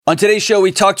On today's show,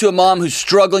 we talk to a mom who's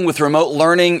struggling with remote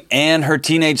learning and her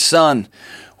teenage son.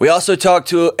 We also talk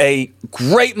to a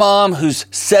great mom whose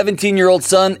 17-year-old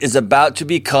son is about to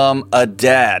become a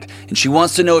dad, and she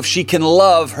wants to know if she can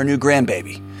love her new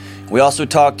grandbaby. We also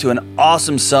talk to an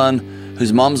awesome son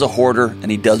whose mom's a hoarder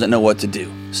and he doesn't know what to do.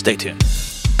 Stay tuned.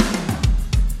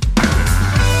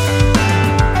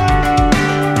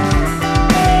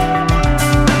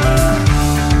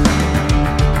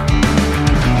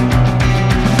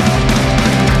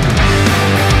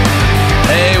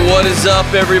 What is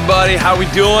up, everybody? How we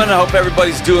doing? I hope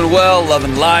everybody's doing well,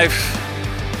 loving life,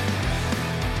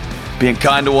 being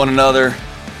kind to one another,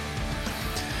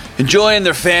 enjoying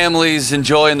their families,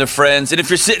 enjoying their friends. And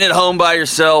if you're sitting at home by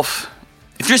yourself,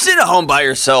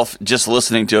 just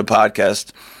listening to a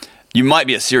podcast, you might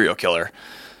be a serial killer.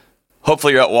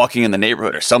 Hopefully you're out walking in the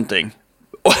neighborhood or something.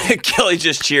 Kelly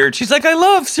just cheered. She's like, I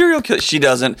love serial killer. She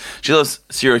doesn't. She loves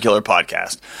serial killer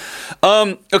podcast.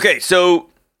 Okay, so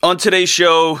on today's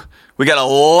show, we got a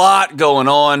lot going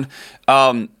on.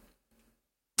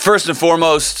 First and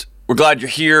foremost, we're glad you're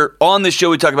here. On this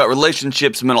show, we talk about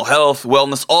relationships, mental health,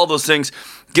 wellness, all those things.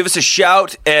 Give us a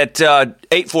shout at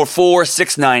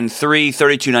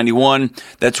 844-693-3291.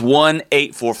 That's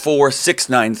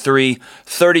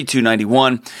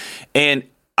 1-844-693-3291. And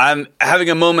I'm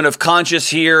having a moment of conscious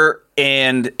here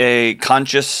and a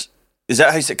conscious, is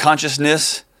that how you say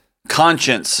consciousness?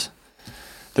 Conscience.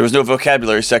 There was no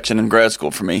vocabulary section in grad school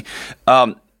for me.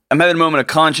 I'm having a moment of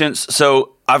conscience,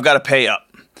 so I've got to pay up.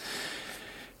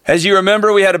 As you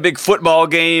remember, we had a big football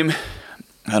game.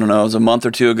 I don't know, it was a month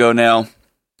or two ago now.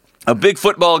 A big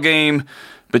football game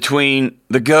between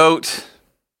the GOAT,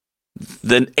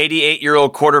 the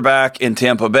 88-year-old quarterback in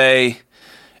Tampa Bay,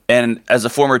 and as a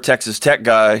former Texas Tech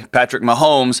guy, Patrick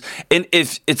Mahomes. And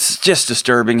it's just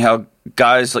disturbing how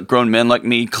guys, like grown men like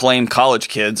me, claim college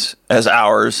kids as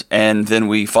ours, and then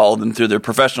we follow them through their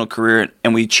professional career,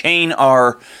 and we chain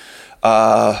our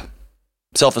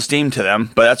self-esteem to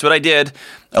them. But that's what I did.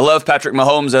 I love Patrick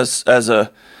Mahomes as a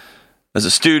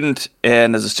student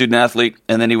and as a student athlete,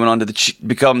 and then he went on to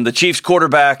become the Chiefs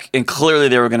quarterback, and clearly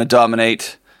they were going to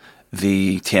dominate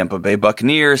the Tampa Bay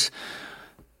Buccaneers.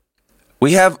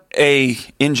 We have a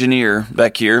engineer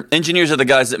back here. Engineers are the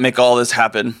guys that make all this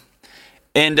happen.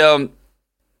 And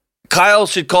Kyle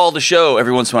should call the show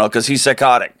every once in a while because he's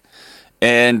psychotic.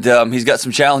 And he's got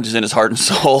some challenges in his heart and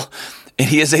soul. And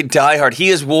he is a diehard. He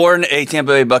has worn a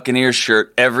Tampa Bay Buccaneers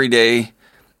shirt every day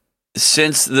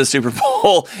since the Super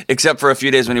Bowl, except for a few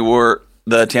days when he wore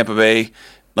the Tampa Bay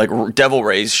like Devil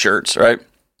Rays shirts, right?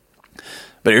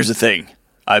 But here's the thing.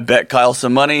 I bet Kyle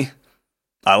some money.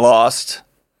 I lost.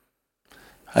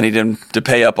 I need him to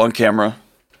pay up on camera.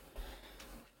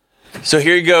 So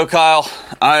here you go, Kyle.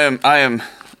 I am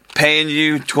paying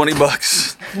you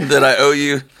 $20 that I owe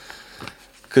you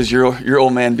because your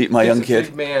old man beat my young kid.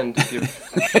 Big man to give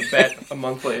a bet a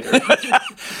month later.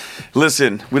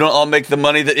 Listen, we don't all make the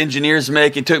money that engineers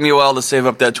make. It took me a while to save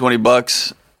up that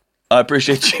 $20. I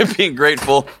appreciate you being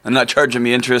grateful and not charging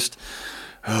me interest.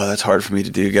 Oh, that's hard for me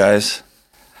to do, guys.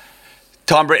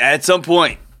 Tom Brady, at some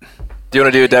point. Do you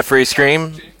want to do a debt-free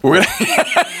scream?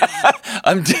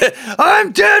 I'm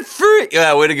debt free.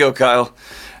 Yeah, way to go, Kyle.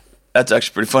 That's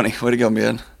actually pretty funny. Way to go,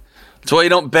 man. That's why you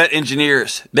don't bet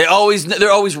engineers. They're always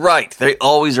right. They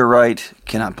always are right.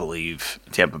 Cannot believe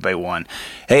Tampa Bay won.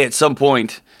 Hey, at some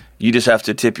point, you just have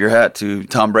to tip your hat to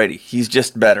Tom Brady. He's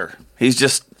just better.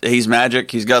 He's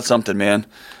magic. He's got something, man.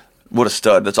 What a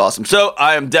stud. That's awesome. So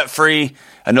I am debt free.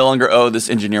 I no longer owe this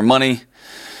engineer money.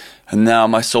 And now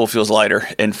my soul feels lighter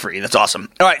and free. That's awesome.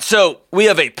 All right, so we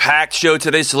have a packed show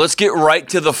today, so let's get right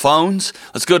to the phones.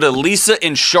 Let's go to Lisa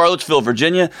in Charlottesville,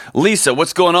 Virginia. Lisa,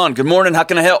 what's going on? Good morning. How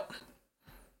can I help?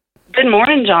 Good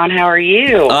morning, John. How are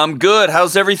you? I'm good.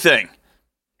 How's everything?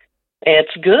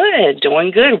 It's good.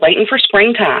 Doing good. Waiting for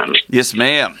springtime. Yes,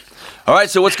 ma'am. All right,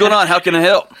 so what's going on? How can I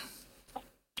help?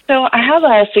 So I have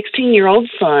a 16-year-old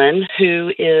son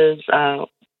who is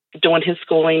doing his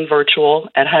schooling virtual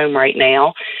at home right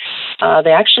now.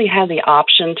 They actually had the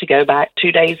option to go back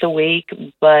 2 days a week,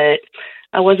 but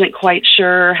I wasn't quite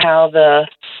sure how the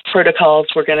protocols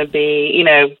were going to be. You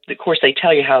know, of course, they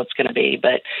tell you how it's going to be,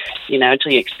 but, you know,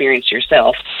 until you experience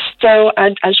yourself. So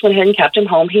I just went ahead and kept him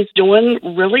home. He's doing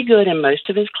really good in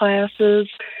most of his classes,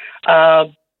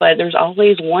 but there's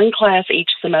always one class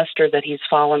each semester that he's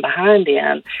fallen behind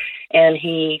in, and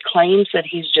he claims that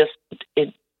he's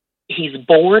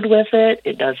bored with it.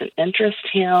 It doesn't interest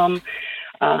him.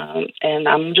 And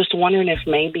I'm just wondering if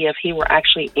he were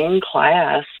actually in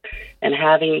class and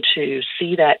having to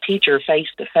see that teacher face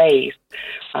to face,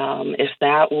 if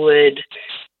that would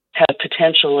have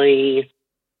potentially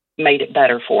made it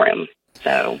better for him.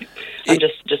 So I'm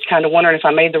just kind of wondering if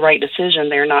I made the right decision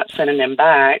there, not sending him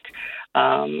back,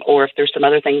 or if there's some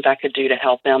other things I could do to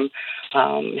help him.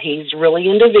 He's really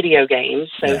into video games,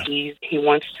 so he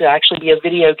wants to actually be a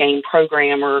video game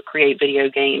programmer or create video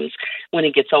games when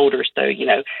he gets older. So,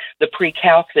 the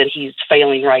pre-calc that he's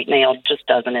failing right now just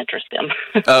doesn't interest him.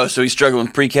 Oh, so he's struggling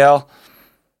with pre-cal?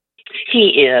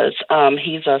 He is.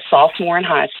 He's a sophomore in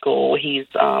high school. He's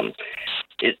a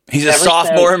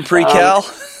sophomore in pre-cal?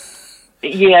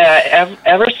 Yeah,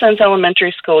 ever since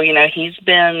elementary school, he's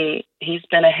been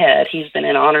ahead. He's been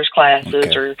in honors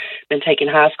classes or been taking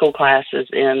high school classes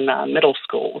in middle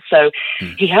school. So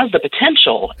he has the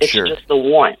potential. It's just the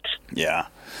want. Yeah.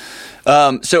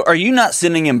 So are you not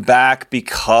sending him back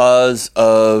because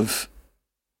of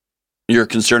your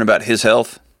concern about his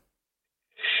health?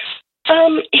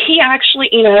 He actually,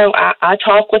 I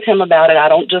talk with him about it. I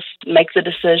don't just make the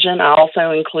decision. I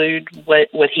also include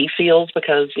what he feels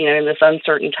because, in this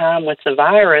uncertain time with the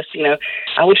virus,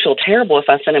 I would feel terrible if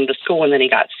I sent him to school and then he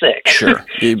got sick. Sure.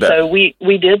 You bet. So we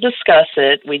did discuss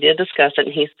it.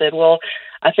 And he said, well,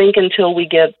 I think until we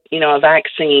get, a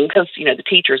vaccine, because, the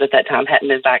teachers at that time hadn't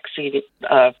been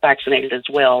vaccinated as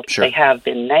well. Sure. They have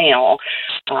been now.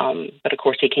 But, of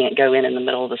course, he can't go in the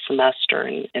middle of the semester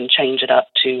and change it up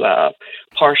to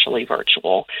partially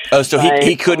virtual. Oh, so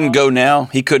he couldn't go now?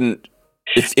 He couldn't,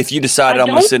 if you decided I'm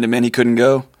going to send him in, he couldn't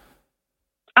go?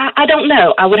 I don't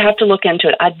know. I would have to look into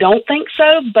it. I don't think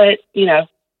so, but,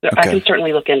 I can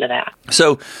certainly look into that.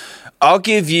 So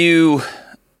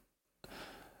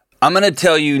I'm going to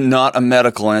tell you not a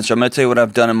medical answer. I'm going to tell you what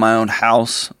I've done in my own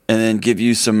house and then give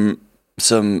you some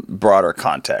broader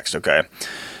context, okay?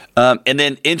 And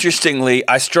then, interestingly,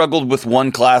 I struggled with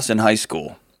one class in high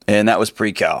school, and that was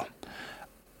pre-cal.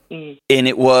 And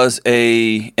it was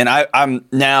I'm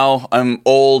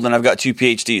old and I've got 2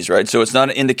 PhDs, right? So it's not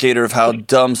an indicator of how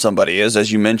dumb somebody is,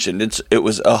 as you mentioned. It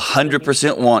was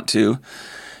 100% want to.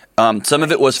 Some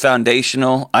of it was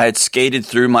foundational. I had skated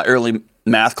through my early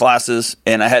math classes,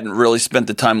 and I hadn't really spent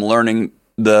the time learning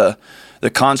the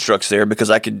constructs there because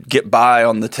I could get by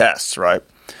on the tests, right?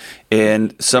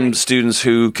 And some students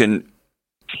who can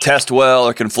test well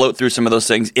or can float through some of those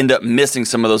things end up missing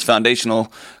some of those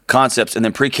foundational concepts. And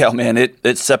then pre-cal, man,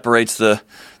 it separates the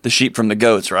sheep from the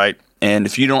goats, right? And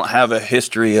if you don't have a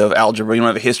history of algebra, you don't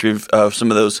have a history of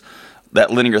some of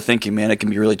that linear thinking, man, it can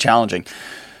be really challenging.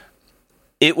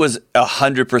 It was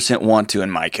 100% want to in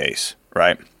my case,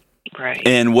 right? Right.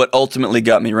 And what ultimately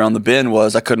got me around the bend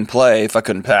was I couldn't play if I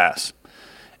couldn't pass.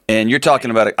 And you're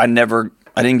talking about it. I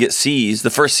didn't get C's. The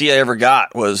first C I ever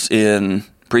got was in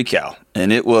pre-cal,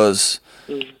 and it was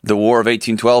the War of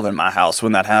 1812 in my house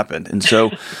when that happened. And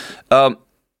so,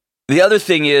 the other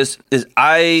thing is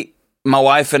my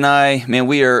wife and I, man,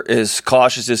 we are as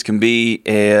cautious as can be,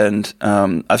 and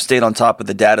I've stayed on top of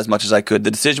the data as much as I could.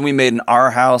 The decision we made in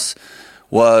our house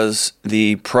was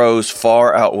the pros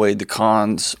far outweighed the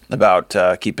cons about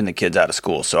keeping the kids out of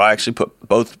school. So I actually put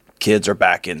both kids are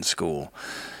back in school.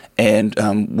 And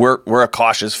we're a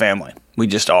cautious family. We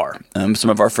just are.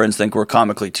 Some of our friends think we're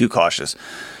comically too cautious.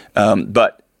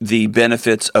 But the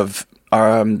benefits of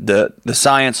the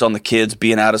science on the kids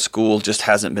being out of school just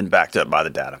hasn't been backed up by the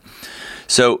data.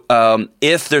 So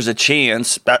if there's a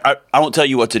chance, I won't tell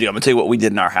you what to do. I'm going to tell you what we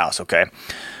did in our house, okay?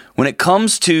 When it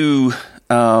comes to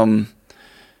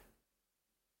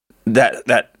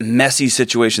that messy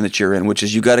situation that you're in, which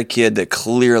is you got a kid that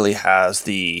clearly has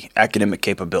the academic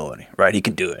capability, right? He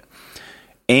can do it.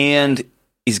 And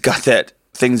he's got that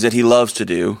things that he loves to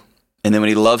do. And then when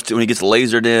he gets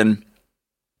lasered in,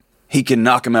 he can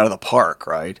knock him out of the park,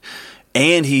 right?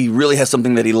 And he really has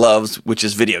something that he loves, which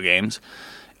is video games.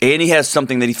 And he has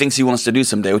something that he thinks he wants to do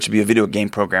someday, which would be a video game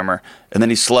programmer. And then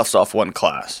he sloughs off one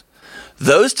class.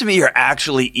 Those, to me, are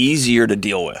actually easier to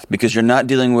deal with because you're not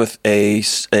dealing with a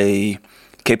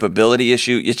capability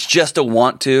issue. It's just a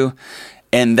want to.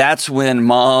 And that's when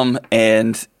mom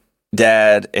and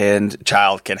dad and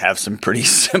child can have some pretty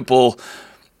simple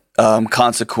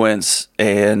consequence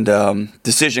and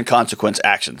decision consequence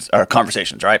actions or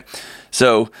conversations, right?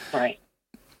 So right.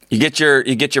 You get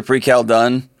your pre-cal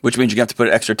done, which means you have to put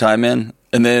extra time in,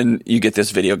 and then you get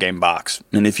this video game box.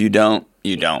 And if you don't,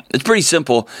 you don't. It's pretty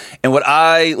simple. And what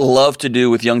I love to do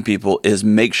with young people is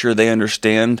make sure they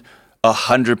understand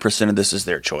 100% of this is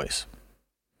their choice.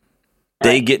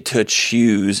 They get to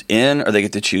choose in or they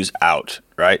get to choose out,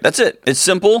 right? That's it. It's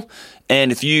simple.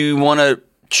 And if you want to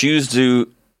choose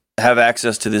to have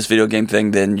access to this video game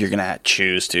thing, then you're going to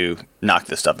choose to knock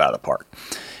this stuff out of the park.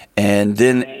 And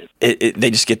then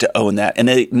they just get to own that.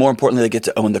 And more importantly, they get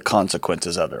to own the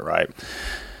consequences of it, right?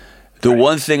 The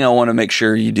one thing I want to make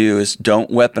sure you do is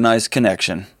don't weaponize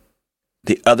connection.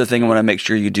 The other thing I want to make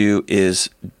sure you do is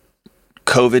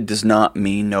COVID does not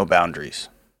mean no boundaries.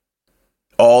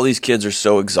 All these kids are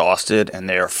so exhausted and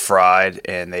they are fried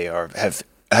and they have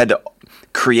had to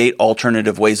create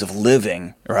alternative ways of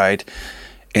living, right?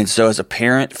 And so as a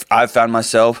parent, I've found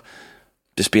myself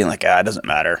just being like, it doesn't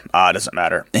matter. It doesn't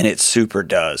matter. And it super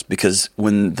does, because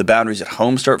when the boundaries at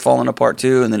home start falling apart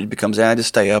too, and then it becomes, just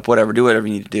stay up, whatever, do whatever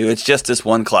you need to do. It's just this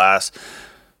one class.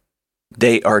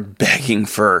 They are begging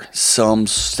for some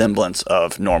semblance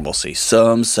of normalcy,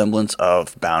 some semblance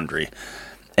of boundary.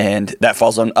 And that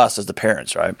falls on us as the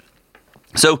parents, right?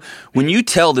 So when you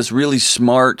tell this really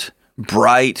smart,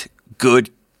 bright, good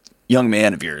young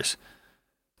man of yours,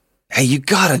 hey, you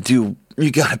gotta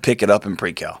pick it up in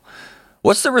pre-cal.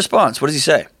 What's the response? What does he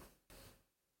say?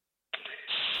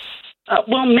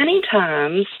 Well, many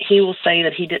times he will say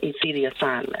that he didn't see the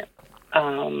assignment,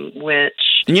 which...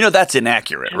 And that's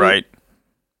inaccurate, right?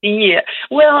 Yeah.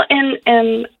 Well,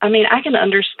 and I mean, I can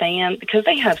understand because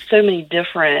they have so many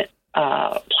different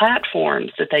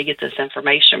platforms that they get this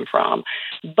information from.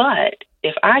 But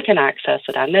if I can access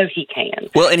it, I know he can.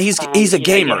 Well, and he's a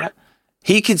gamer.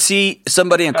 He could see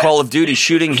somebody in Call of Duty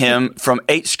shooting him from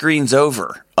 8 screens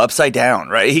over, upside down,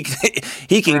 right? He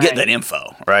can get that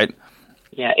info, right?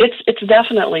 Yeah, it's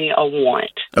definitely a want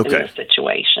in this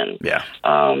situation. Yeah.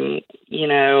 I'm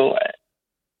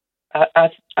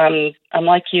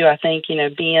like you. I think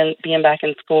being back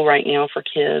in school right now for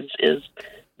kids is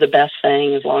the best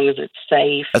thing as long as it's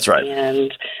safe. That's right.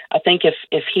 And I think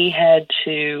if he had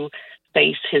to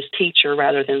face his teacher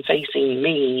rather than facing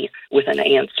me with an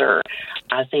answer,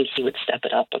 I think he would step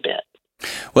it up a bit.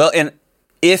 Well, and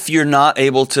if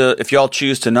y'all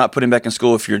choose to not put him back in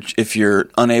school, if you're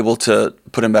unable to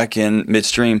put him back in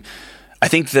midstream, I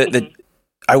think that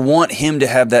I want him to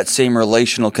have that same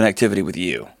relational connectivity with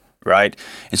you, right?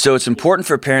 And so it's important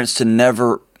for parents to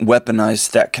never weaponize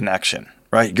that connection,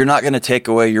 right? You're not going to take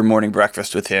away your morning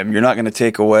breakfast with him. You're not going to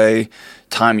take away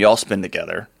time y'all spend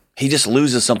together. He just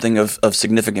loses something of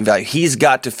significant value. He's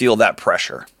got to feel that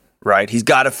pressure, right? He's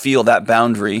got to feel that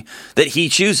boundary that he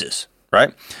chooses,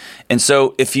 right? And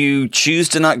so if you choose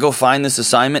to not go find this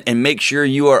assignment and make sure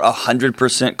you are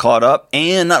 100% caught up,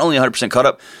 and not only 100% caught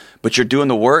up, but you're doing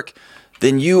the work,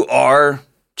 then you are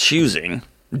choosing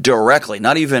directly,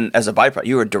 not even as a byproduct,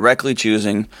 you are directly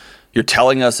choosing, you're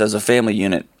telling us as a family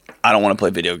unit, I don't want to play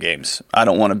video games. I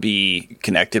don't want to be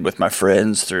connected with my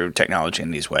friends through technology in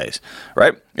these ways,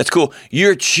 right? That's cool.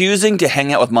 You're choosing to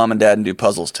hang out with mom and dad and do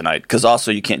puzzles tonight, because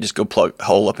also you can't just go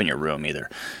hole up in your room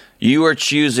either. You are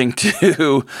choosing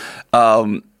to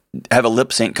have a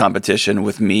lip sync competition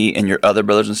with me and your other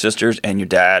brothers and sisters and your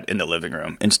dad in the living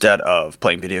room instead of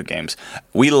playing video games.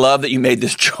 We love that you made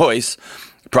this choice.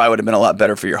 Probably would have been a lot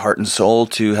better for your heart and soul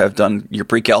to have done your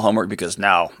pre-cal homework, because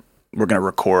now we're going to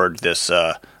record this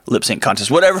lip sync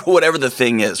contest, whatever the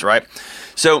thing is, right?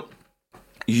 So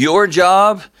your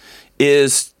job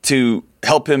is to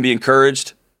help him be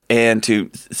encouraged and to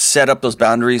set up those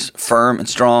boundaries firm and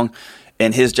strong.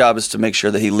 And his job is to make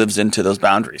sure that he lives into those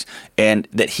boundaries and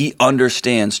that he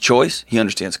understands choice, he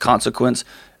understands consequence,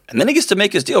 and then he gets to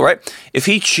make his deal, right? If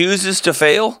he chooses to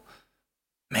fail,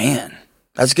 man,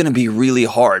 that's going to be really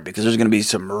hard, because there's going to be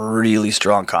some really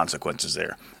strong consequences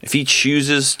there. If he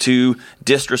chooses to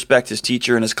disrespect his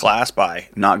teacher in his class by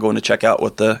not going to check out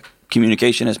what the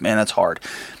communication is, man, that's hard.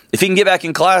 If he can get back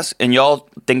in class and y'all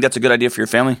think that's a good idea for your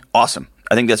family, awesome.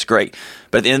 I think that's great.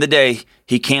 But at the end of the day,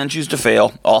 he can choose to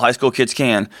fail. All high school kids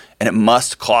can, and it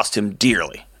must cost him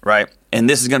dearly, right? And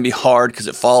this is going to be hard because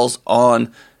it falls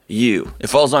on you. It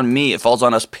falls on me. It falls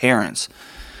on us parents.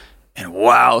 And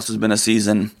wow, this has been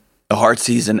a hard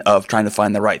season of trying to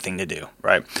find the right thing to do,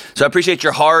 right? So I appreciate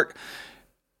your heart.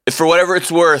 For whatever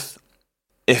it's worth,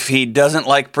 if he doesn't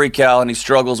like pre-cal and he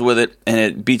struggles with it and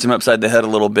it beats him upside the head a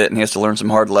little bit and he has to learn some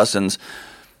hard lessons,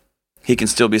 he can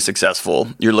still be successful.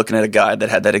 You're looking at a guy that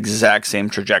had that exact same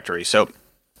trajectory. So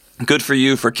good for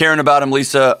you for caring about him,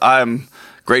 Lisa. I'm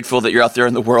grateful that you're out there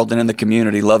in the world and in the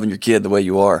community loving your kid the way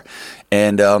you are.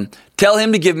 And tell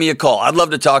him to give me a call. I'd love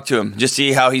to talk to him, just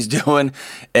see how he's doing.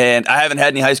 And I haven't had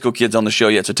any high school kids on the show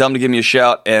yet, so tell him to give me a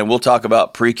shout, and we'll talk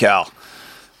about pre-cal.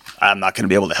 I'm not going to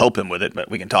be able to help him with it,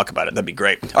 but we can talk about it. That'd be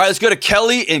great. All right, let's go to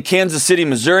Kelly in Kansas City,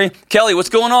 Missouri. Kelly, what's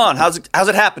going on? How's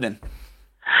it happening?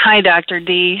 Hi, Dr.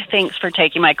 D. Thanks for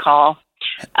taking my call.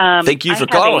 Thank you for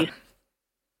calling.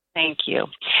 Thank you.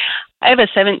 I have a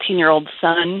 17-year-old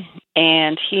son,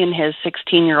 and he and his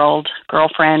 16-year-old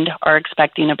girlfriend are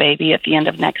expecting a baby at the end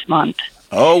of next month.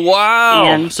 Oh, wow.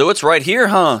 And so it's right here,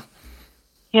 huh?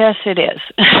 Yes, it is.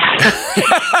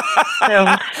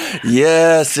 So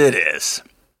Yes, it is.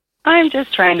 I'm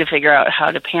just trying to figure out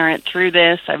how to parent through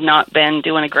this. I've not been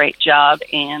doing a great job,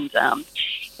 and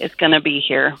it's going to be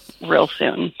here real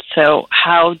soon. So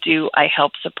how do I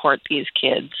help support these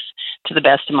kids to the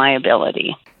best of my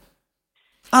ability?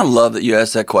 I love that you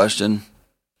asked that question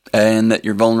and that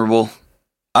you're vulnerable.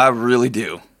 I really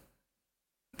do.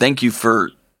 Thank you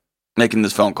for making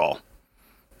this phone call.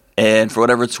 And for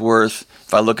whatever it's worth,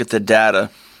 if I look at the data,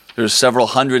 there's several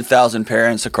 100,000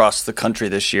 parents across the country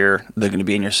this year that are going to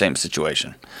be in your same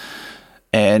situation.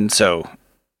 And so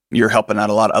you're helping out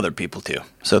a lot of other people too.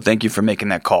 So thank you for making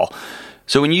that call.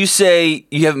 So when you say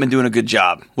you haven't been doing a good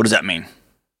job, what does that mean?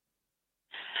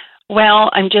 Well,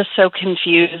 I'm just so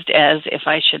confused as if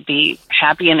I should be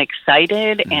happy and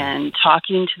excited and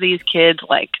talking to these kids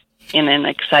like in an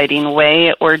exciting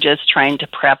way, or just trying to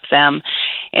prep them.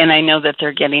 And I know that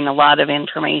they're getting a lot of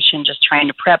information, just trying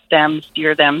to prep them,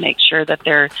 steer them, make sure that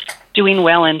they're doing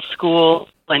well in school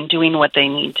and doing what they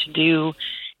need to do.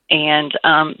 And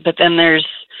but then there's,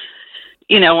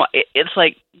 it's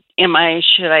like,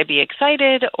 should I be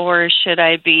excited, or should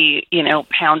I be,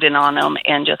 pounding on them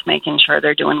and just making sure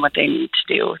they're doing what they need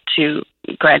to do to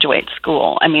graduate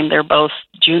school? I mean, they're both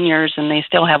juniors and they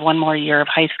still have one more year of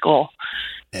high school.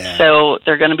 Yeah. So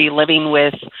they're going to be living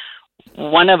with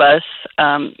one of us.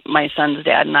 My son's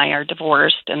dad and I are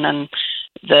divorced, and then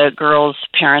the girl's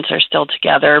parents are still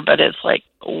together, but it's like,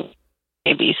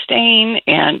 maybe staying,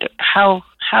 and how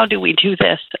do we do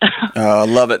this? I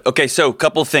love it. Okay, so a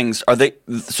couple things.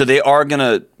 They are going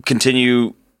to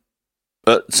continue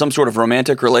some sort of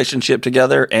romantic relationship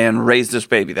together and raise this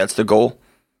baby. That's the goal?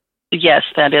 Yes,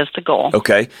 that is the goal.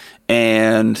 Okay.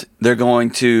 And they're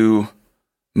going to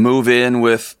move in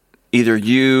with either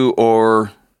you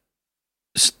or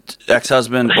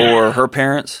ex-husband or her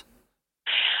parents?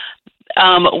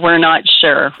 We're not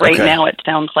sure. Right Okay. now, it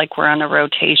sounds like we're on a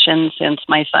rotation since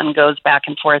my son goes back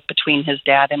and forth between his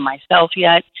dad and myself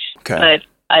yet. Okay. But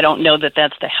I don't know that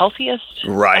that's the healthiest.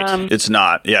 Right. It's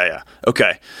not. Yeah.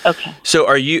 Okay. Okay. So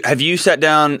have you sat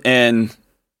down and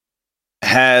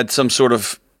had some sort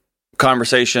of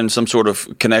conversation, some sort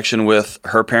of connection with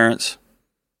her parents?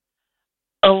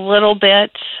 A little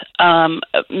bit.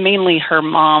 Mainly her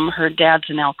mom. Her dad's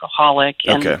an alcoholic.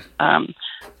 And, Okay.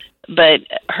 but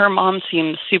her mom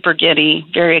seems super giddy,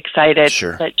 very excited.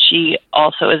 Sure. But she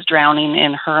also is drowning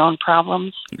in her own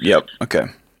problems. Yep. Okay.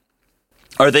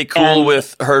 Are they cool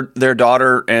with their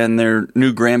daughter and their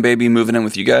new grandbaby moving in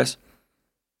with you guys?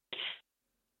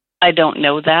 I don't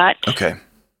know that. Okay.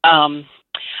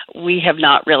 We have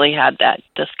not really had that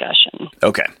discussion.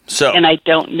 Okay. So, and I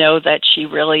don't know that she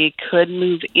really could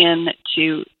move in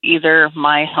to either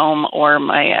my home or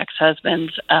my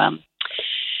ex-husband's.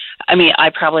 I mean, I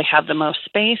probably have the most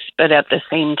space, but at the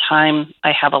same time,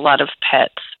 I have a lot of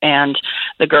pets, and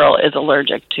the girl is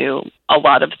allergic to a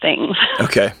lot of things.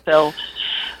 Okay.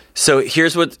 So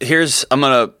here's I'm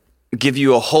going to give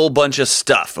you a whole bunch of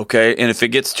stuff, okay? And if it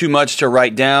gets too much to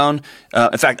write down,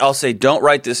 in fact, I'll say don't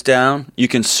write this down. You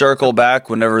can circle back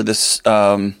whenever this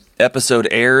episode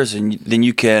airs, and then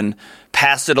you can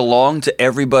pass it along to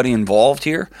everybody involved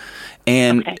here.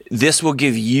 And This will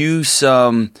give you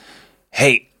some,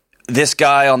 hey, this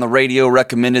guy on the radio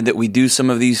recommended that we do some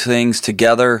of these things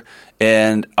together,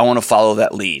 and I want to follow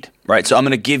that lead, right? So I'm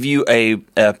going to give you a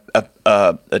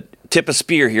tip of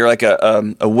spear here, like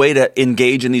a way to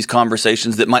engage in these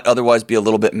conversations that might otherwise be a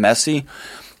little bit messy.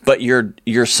 But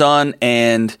your son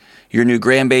and your new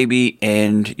grandbaby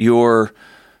and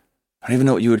I don't even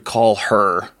know what you would call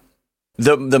her,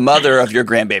 the mother of your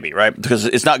grandbaby, right? Because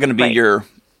it's not going to be your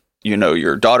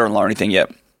daughter-in-law or anything yet.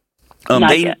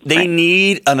 They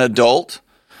need an adult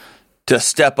to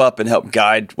step up and help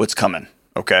guide what's coming.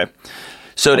 Okay.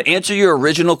 So to answer your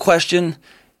original question,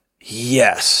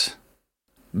 yes.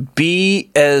 Be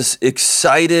as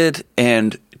excited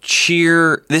and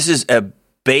cheer. This is a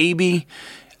baby.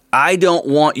 I don't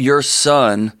want your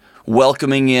son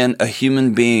welcoming in a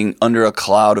human being under a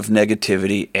cloud of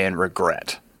negativity and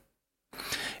regret.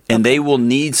 And they will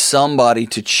need somebody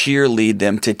to cheerlead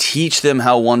them, to teach them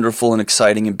how wonderful and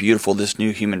exciting and beautiful this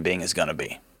new human being is going to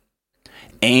be.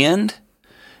 And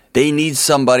they need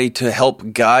somebody to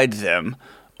help guide them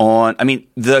on,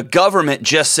 the government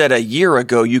just said a year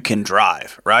ago you can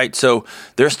drive, right? So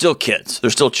they're still kids. They're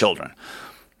still children.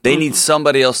 They need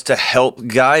somebody else to help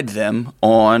guide them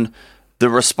on the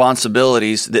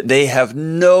responsibilities that they have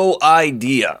no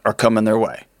idea are coming their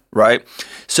way, right?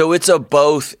 So it's a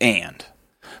both and.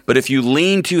 But if you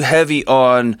lean too heavy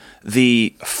on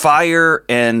the fire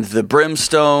and the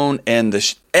brimstone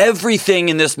and everything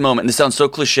in this moment, and this sounds so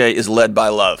cliche, is led by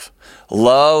love.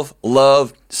 Love,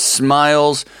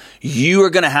 smiles. You are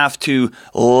going to have to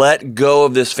let go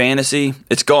of this fantasy.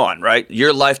 It's gone, right?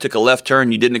 Your life took a left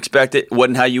turn. You didn't expect it. It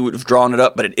wasn't how you would have drawn it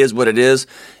up, but it is what it is.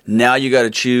 Now you got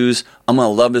to choose. I'm going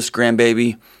to love this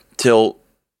grandbaby till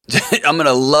I'm going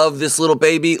to love this little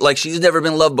baby like she's never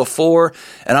been loved before.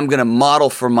 And I'm going to model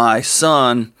for my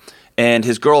son and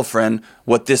his girlfriend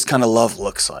what this kind of love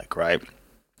looks like, right?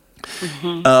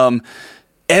 Mm-hmm.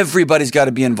 Everybody's got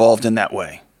to be involved in that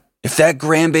way. If that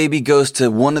grandbaby goes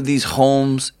to one of these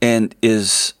homes and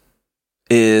is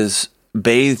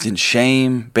bathed in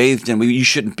shame, bathed in you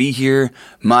shouldn't be here,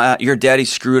 your daddy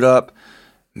screwed up,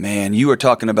 man, you are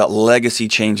talking about legacy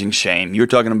changing shame. You're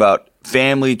talking about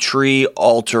family tree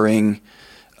altering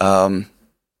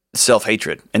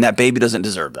self-hatred, and that baby doesn't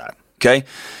deserve that. Okay,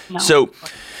 no. So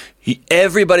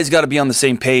everybody's got to be on the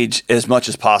same page as much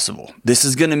as possible. This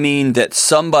is going to mean that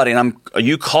somebody, and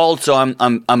you called, so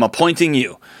I'm appointing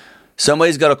you.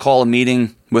 Somebody's got to call a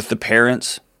meeting with the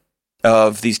parents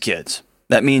of these kids.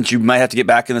 That means you might have to get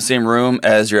back in the same room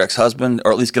as your ex-husband,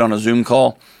 or at least get on a Zoom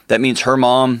call. That means her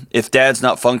mom, if dad's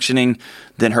not functioning,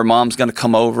 then her mom's going to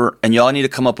come over, and y'all need to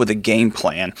come up with a game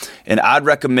plan. And I'd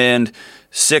recommend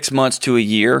 6 months to a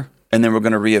year, and then we're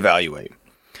going to reevaluate.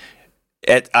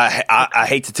 I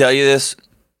hate to tell you this,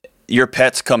 your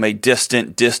pets come a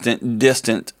distant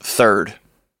third.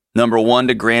 Number 1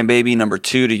 to grandbaby, number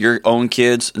 2 to your own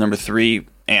kids, number 3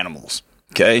 animals.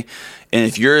 Okay, and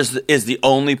if yours is the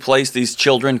only place these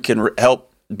children can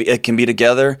can be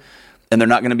together, and they're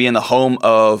not going to be in the home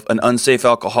of an unsafe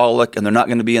alcoholic, and they're not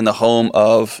going to be in the home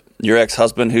of your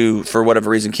ex-husband who, for whatever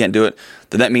reason, can't do it,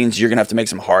 then that means you're going to have to make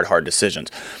some hard decisions.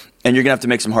 And you're going to have to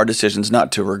make some hard decisions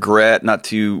not to regret, not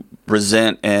to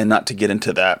resent, and not to get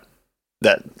into that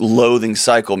loathing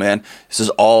cycle, man. This is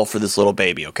all for this little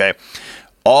baby, okay?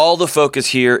 All the focus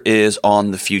here is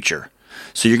on the future.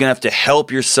 So you're going to have to help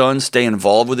your son stay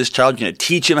involved with this child. You're going to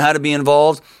teach him how to be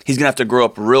involved. He's going to have to grow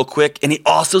up real quick. And he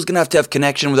also is going to have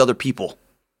connection with other people,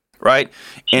 right?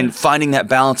 And finding that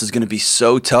balance is going to be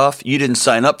so tough. You didn't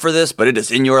sign up for this, but it is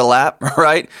in your lap,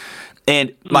 right?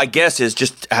 And my guess is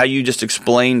just how you just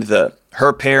explained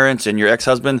her parents and your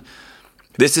ex-husband,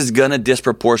 this is going to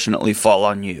disproportionately fall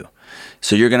on you.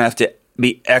 So you're going to have to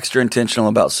be extra intentional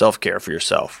about self-care for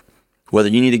yourself. Whether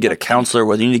you need to get a counselor,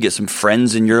 whether you need to get some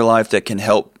friends in your life that can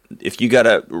help. If you got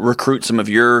to recruit some of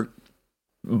your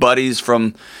buddies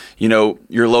from,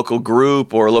 your local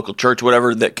group or local church,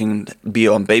 whatever, that can be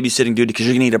on babysitting duty, because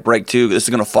you're going to need a break too. This is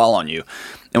going to fall on you.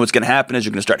 And what's going to happen is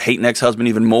you're going to start hating ex-husband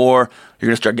even more. You're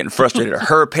going to start getting frustrated at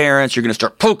her parents. You're going to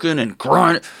start poking and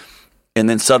grinding. And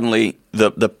then suddenly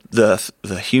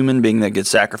the human being that gets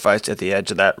sacrificed at the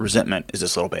edge of that resentment is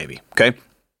this little baby. Okay?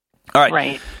 All right.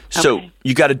 Right. So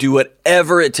you got to do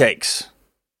whatever it takes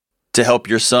to help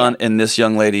your son and this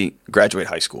young lady graduate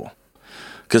high school.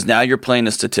 Because now you're playing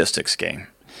a statistics game.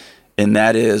 And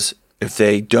that is, if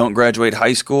they don't graduate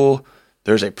high school,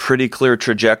 there's a pretty clear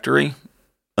trajectory,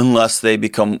 unless they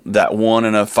become that 1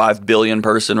 in a 5 billion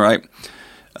person, right?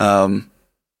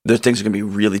 Those things are going to be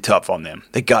really tough on them.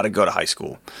 They got to go to high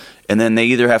school. And then they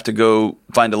either have to go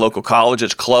find a local college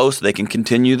that's close, they can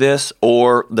continue this,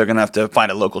 or they're going to have to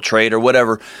find a local trade or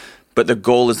whatever. But the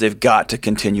goal is they've got to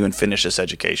continue and finish this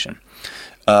education.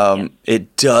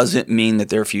 It doesn't mean that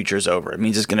their future is over. It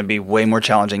means it's going to be way more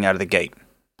challenging out of the gate.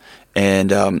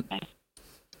 And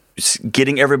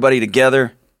getting everybody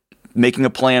together, making a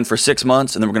plan for 6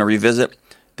 months, and then we're going to revisit.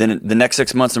 Then the next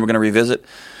 6 months, and we're going to revisit.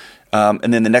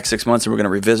 And then the next 6 months, and we're going to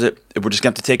revisit. We're just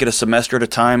going to have to take it a semester at a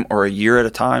time or a year at a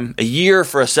time. A year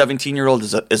for a 17-year-old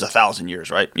is 1,000 years,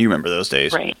 right? You remember those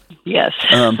days. Right. Yes.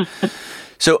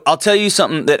 So I'll tell you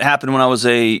something that happened when I was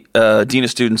a dean of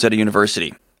students at a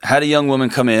university. I had a young woman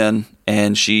come in,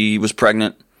 and she was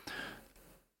pregnant,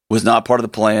 was not part of the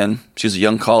plan. She was a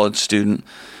young college student.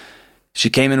 She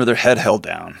came in with her head held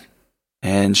down,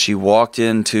 and she walked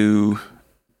into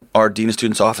our dean of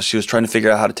students office. She was trying to figure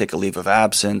out how to take a leave of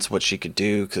absence, what she could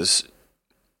do,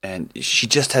 and she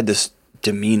just had this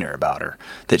demeanor about her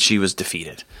that she was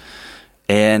defeated.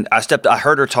 And I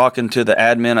heard her talking to the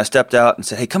admin. I stepped out and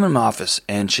said, "Hey, come in my office."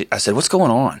 And I said, "What's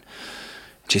going on?"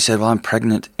 She said, "Well, I'm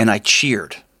pregnant." And I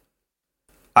cheered.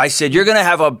 I said, "You're going to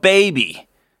have a baby."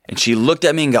 And she looked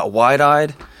at me and got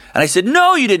wide-eyed. And I said,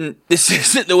 "No, you didn't. This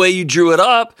isn't the way you drew it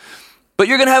up, but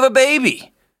you're going to have a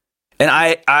baby." And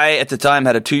I at the time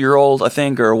had a 2-year-old, I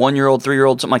think, or a 1-year-old,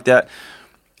 3-year-old, something like that.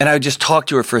 And I just talked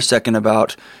to her for a second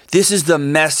about, this is the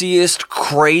messiest,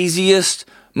 craziest,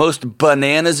 most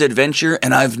bananas adventure,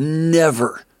 and I've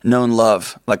never known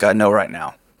love like I know right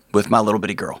now with my little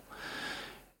bitty girl.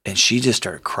 And she just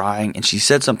started crying, and she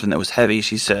said something that was heavy.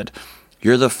 She said,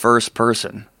 "You're the first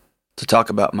person to talk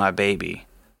about my baby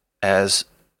as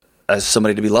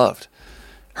somebody to be loved."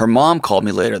 Her mom called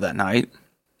me later that night,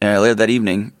 later that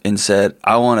evening, and said,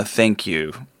 "I want to thank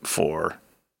you for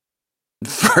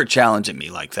challenging me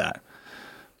like that.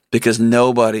 Because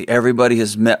everybody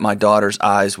has met my daughter's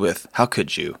eyes with, how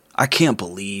could you? I can't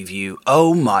believe you.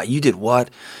 Oh my, you did what?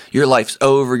 Your life's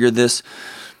over. You're this."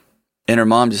 And her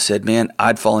mom just said, "Man,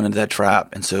 I'd fallen into that trap.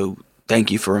 And so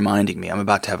thank you for reminding me. I'm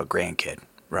about to have a grandkid,"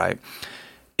 right?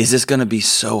 Is this going to be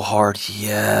so hard?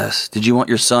 Yes. Did you want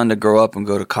your son to grow up and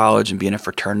go to college and be in a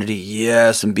fraternity?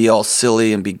 Yes. And be all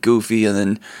silly and be goofy. And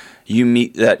then you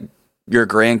meet your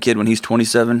grandkid when he's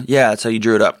 27? Yeah, that's how you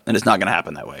drew it up. And it's not going to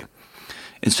happen that way.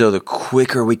 And so the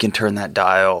quicker we can turn that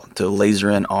dial to laser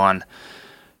in on,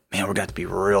 man, we're going to have to be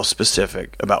real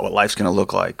specific about what life's going to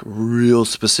look like. Real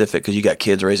specific, because you got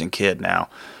kids raising kid now.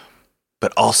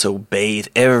 But also bathe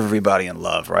everybody in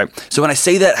love, right? So when I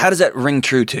say that, how does that ring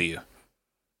true to you?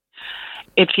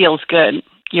 It feels good.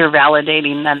 You're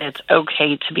validating that it's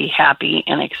okay to be happy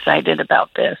and excited about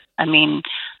this. I mean,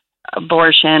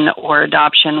 abortion or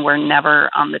adoption were never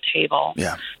on the table.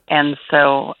 Yeah. And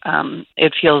so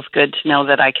it feels good to know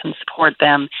that I can support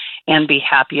them and be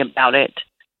happy about it.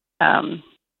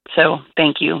 So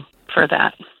thank you for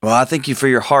that. Well, I thank you for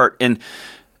your heart. And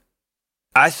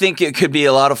I think it could be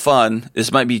a lot of fun.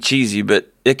 This might be cheesy,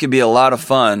 but it could be a lot of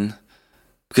fun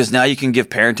because now you can give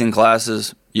parenting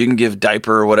classes. You can give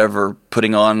diaper or whatever,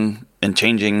 putting on and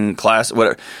changing class,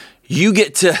 whatever. You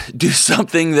get to do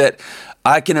something that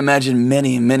I can imagine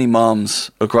many, many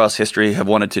moms across history have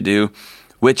wanted to do,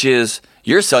 which is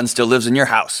your son still lives in your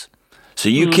house. So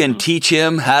you can teach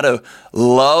him how to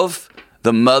love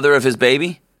the mother of his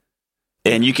baby.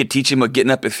 And you could teach him what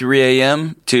getting up at 3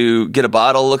 a.m. to get a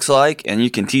bottle looks like. And you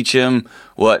can teach him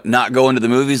what not going to the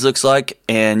movies looks like.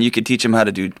 And you could teach him how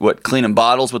to do what cleaning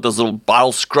bottles with those little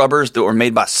bottle scrubbers that were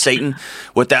made by Satan,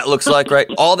 what that looks like, right?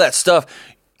 All that stuff.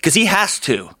 Because he has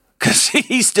to. Because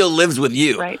he still lives with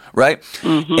you, right?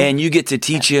 Mm-hmm. And you get to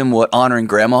teach him what honoring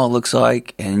grandma looks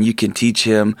like. And you can teach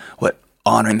him what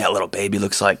honoring that little baby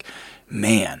looks like.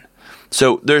 Man.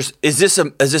 So is this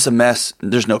a mess?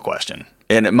 There's no question.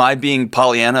 And am I being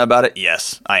Pollyanna about it?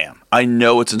 Yes, I am. I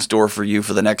know what's in store for you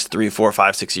for the next 3, 4,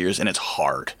 5, 6 years, and it's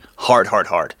hard.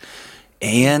 Hard.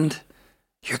 And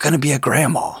you're going to be a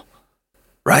grandma,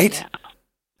 right? Yeah.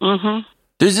 Mm-hmm.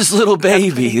 There's this little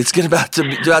baby that's about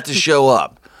to show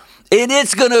up. And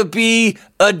it's going to be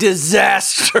a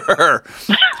disaster.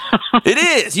 It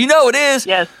is. You know it is.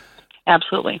 Yes,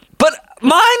 absolutely. But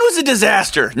mine was a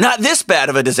disaster. Not this bad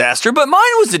of a disaster, but mine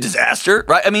was a disaster,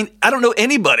 right? I mean, I don't know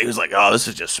anybody who's like, oh, this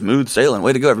is just smooth sailing.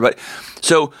 Way to go, everybody.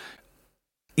 So,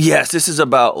 yes, this is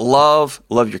about love.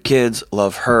 Love your kids.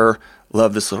 Love her.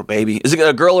 Love this little baby. Is it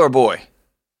a girl or a boy?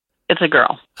 It's a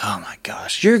girl. Oh, my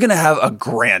gosh. You're going to have a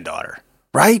granddaughter,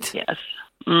 right? Yes.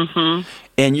 Mm-hmm.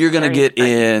 And you're going to get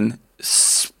in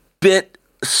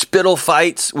spittle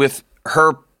fights with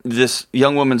this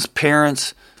young woman's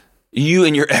parents. You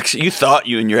thought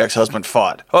you and your ex-husband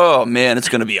fought. Oh, man, it's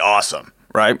going to be awesome,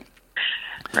 right?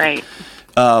 Right.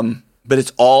 But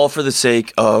it's all for the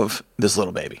sake of this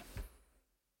little baby.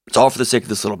 It's all for the sake of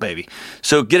this little baby.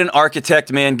 So get an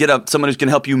architect, man. Get someone who's going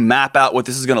to help you map out what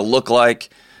this is going to look like.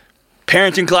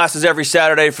 Parenting classes every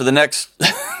Saturday for the next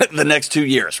the next 2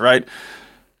 years, right?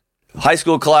 High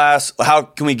school class. How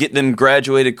can we get them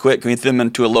graduated quick? Can we get them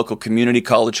into a local community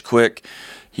college quick?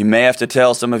 You may have to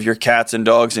tell some of your cats and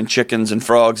dogs and chickens and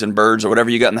frogs and birds or whatever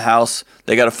you got in the house,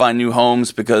 they got to find new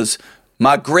homes because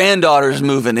my granddaughter's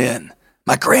moving in.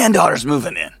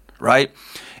 Right?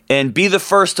 And be the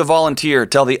first to volunteer.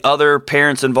 Tell the other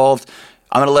parents involved,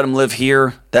 I'm going to let them live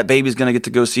here. That baby's going to get to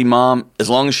go see mom. As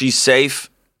long as she's safe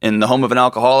in the home of an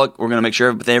alcoholic, we're going to make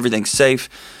sure everything's safe.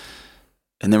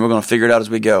 And then we're going to figure it out as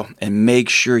we go. And make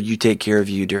sure you take care of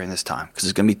you during this time because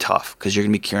it's going to be tough because you're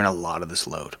going to be carrying a lot of this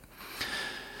load.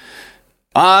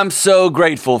 I'm so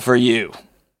grateful for you.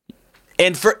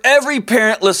 And for every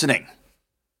parent listening,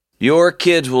 your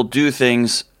kids will do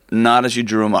things not as you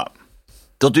drew them up.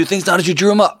 They'll do things not as you drew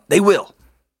them up. They will.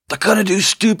 They're going to do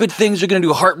stupid things. They're going to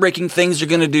do heartbreaking things. They're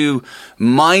going to do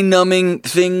mind-numbing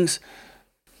things.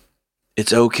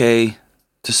 It's okay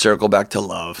to circle back to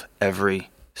love every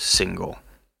single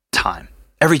time.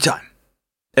 Every time.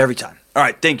 All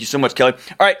right. Thank you so much, Kelly.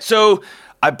 All right. So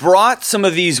I brought some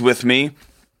of these with me.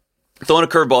 Throwing a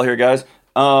curveball here, guys.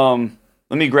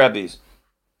 Let me grab these.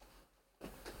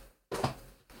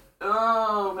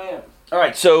 Oh, man. All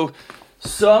right, so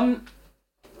some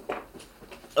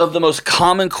of the most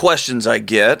common questions I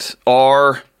get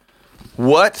are,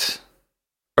 what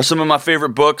are some of my favorite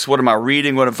books? What am I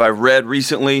reading? What have I read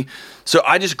recently? So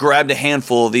I just grabbed a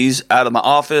handful of these out of my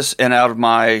office and out of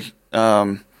my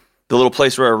the little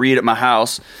place where I read at my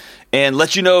house, and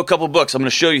let you know a couple of books. I'm going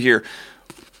to show you here.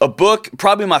 A book,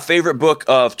 probably my favorite book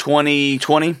of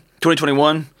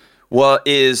 2021,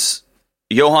 is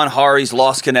Johann Hari's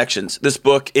Lost Connections. This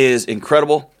book is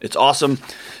incredible. It's awesome.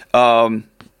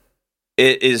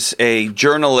 It is a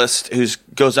journalist who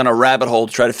goes on a rabbit hole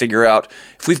to try to figure out,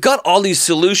 if we've got all these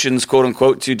solutions, quote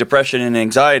unquote, to depression and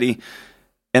anxiety,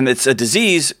 and it's a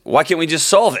disease, why can't we just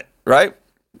solve it, right?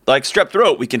 Like strep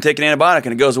throat, we can take an antibiotic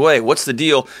and it goes away. What's the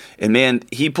deal? And man,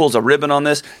 he pulls a ribbon on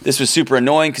this. This was super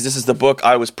annoying because this is the book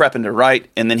I was prepping to write,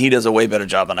 and then he does a way better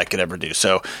job than I could ever do.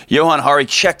 So Johann Hari,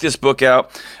 check this book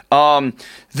out.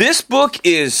 This book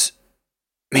is,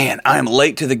 man, I am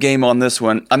late to the game on this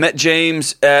one. I met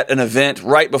James at an event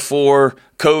right before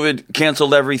COVID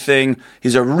canceled everything.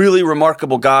 He's a really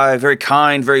remarkable guy, very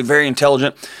kind, very, very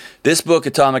intelligent. This book,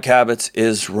 Atomic Habits,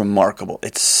 is remarkable.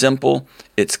 It's simple,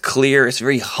 it's clear, it's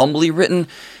very humbly written.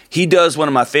 He does one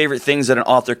of my favorite things that an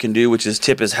author can do, which is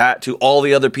tip his hat to all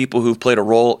the other people who've played a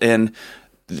role in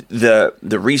the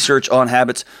research on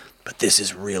habits. But this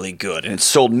is really good, and it's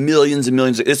sold millions and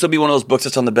millions. This will be one of those books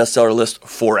that's on the bestseller list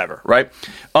forever, right?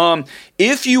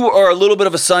 If you are a little bit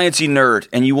of a sciencey nerd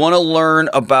and you want to learn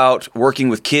about working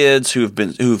with kids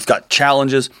who've got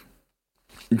challenges,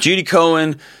 Judith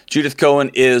Cohen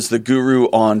is the guru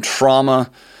on trauma,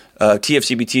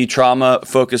 TFCBT,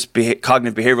 trauma-focused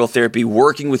cognitive behavioral therapy,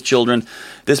 working with children.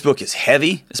 This book is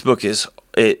heavy. This book is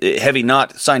heavy,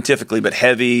 not scientifically, but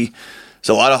heavy. There's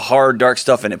a lot of hard, dark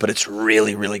stuff in it, but it's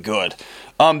really, really good.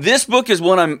 This book is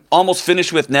one I'm almost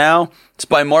finished with now. It's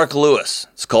by Mark Lewis.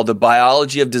 It's called The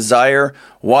Biology of Desire,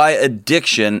 Why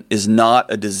Addiction is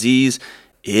Not a Disease.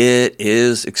 It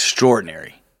is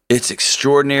extraordinary. It's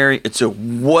extraordinary. It's a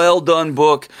well-done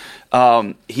book.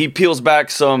 He peels back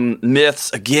some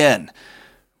myths. Again,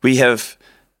 we have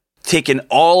taken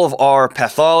all of our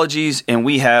pathologies and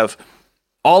we have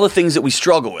all the things that we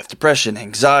struggle with, depression,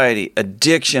 anxiety,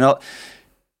 addiction,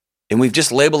 and we've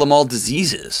just labeled them all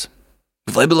diseases.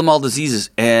 We've labeled them all diseases,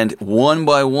 and one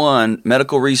by one,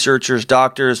 medical researchers,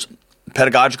 doctors,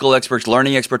 pedagogical experts,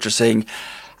 learning experts are saying,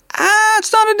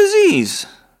 it's not a disease.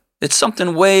 It's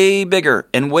something way bigger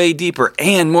and way deeper.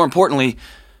 And more importantly,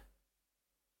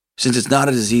 since it's not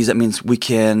a disease, that means we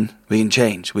can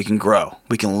change, we can grow,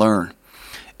 we can learn,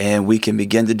 and we can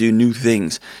begin to do new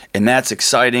things. And that's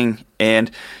exciting.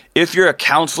 And if you're a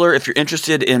counselor, if you're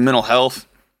interested in mental health,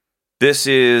 this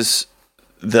is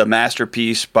the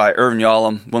masterpiece by Irvin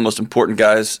Yalom, one of the most important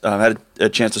guys. I had a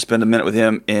chance to spend a minute with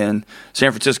him in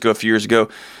San Francisco a few years ago.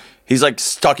 He's like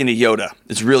talking to Yoda.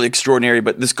 It's really extraordinary,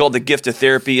 but this is called The Gift of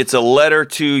Therapy. It's a letter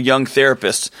to young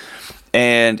therapists,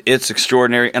 and it's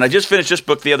extraordinary. And I just finished this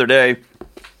book the other day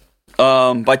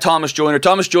by Thomas Joyner.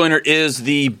 Thomas Joyner is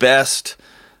the best.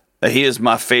 He is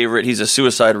my favorite. He's a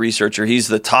suicide researcher. He's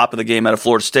the top of the game out of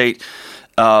Florida State.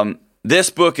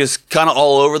 This book is kind of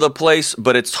all over the place,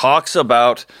 but it talks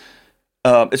about,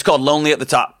 it's called Lonely at the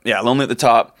Top. Yeah, Lonely at the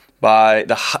Top, by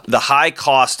the high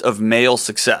cost of male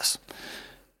success.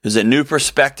 There's a new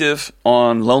perspective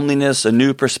on loneliness, a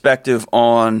new perspective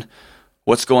on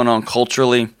what's going on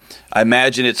culturally. I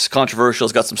imagine it's controversial.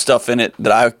 It's got some stuff in it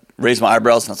that I raised my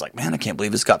eyebrows, and I was like, man, I can't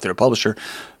believe this got through a publisher.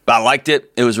 But I liked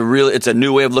it. It's a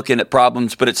new way of looking at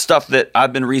problems, but it's stuff that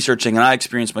I've been researching and I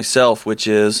experienced myself, which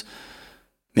is,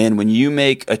 man, when you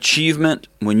make achievement,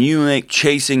 when you make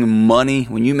chasing money,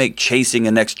 when you make chasing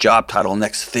a next job title,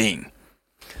 next thing,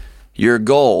 your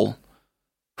goal,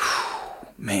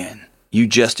 man, you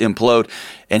just implode.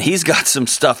 And he's got some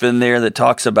stuff in there that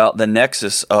talks about the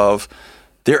nexus of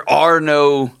there are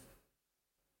no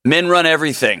men run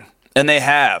everything, and they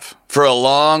have for a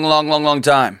long, long, long, long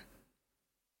time.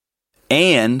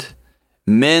 And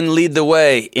men lead the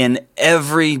way in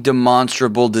every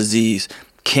demonstrable disease.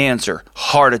 Cancer,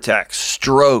 heart attacks,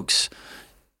 strokes,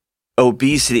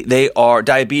 obesity,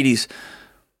 diabetes.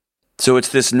 So it's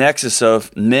this nexus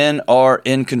of men are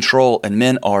in control and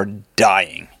men are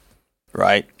dying,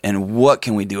 right? And what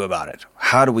can we do about it?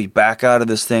 How do we back out of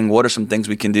this thing? What are some things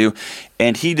we can do?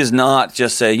 And he does not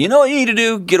just say, you know what you need to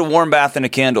do? Get a warm bath and a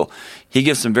candle. He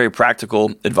gives some very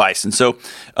practical advice. And so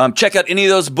check out any of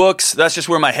those books. That's just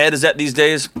where my head is at these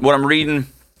days, what I'm reading.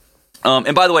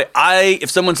 And by the way, if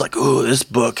someone's like, oh, this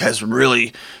book has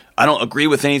really, I don't agree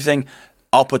with anything,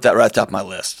 I'll put that right at the top of my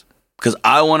list. because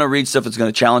I want to read stuff that's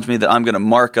going to challenge me, that I'm going to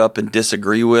mark up and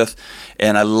disagree with.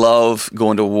 And I love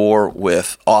going to war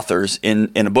with authors in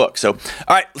a book. So, all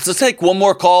right, let's take one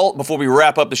more call before we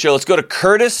wrap up the show. Let's go to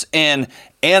Curtis in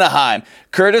Anaheim.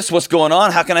 Curtis, what's going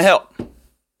on? How can I help?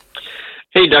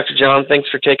 Hey, Dr. John. Thanks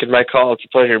for taking my call. It's a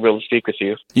pleasure to be able to speak with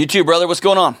you. You too, brother. What's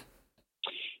going on?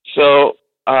 So,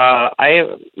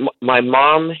 my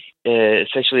mom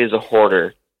essentially is a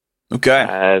hoarder.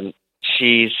 Okay.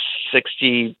 She's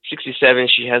 67.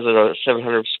 She has a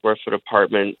 700 square foot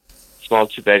apartment, small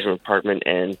 2-bedroom apartment,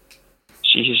 and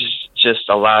she's just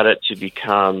allowed it to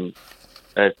become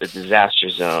a disaster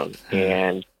zone.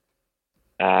 And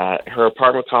her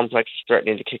apartment complex is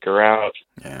threatening to kick her out.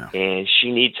 Yeah. And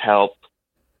she needs help.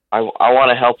 I want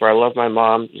to help her. I love my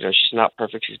mom. You know, she's not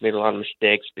perfect. She's made a lot of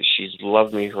mistakes, but she's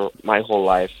loved me my whole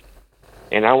life.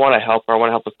 And I want to help her. I want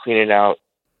to help her clean it out.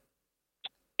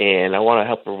 And I want to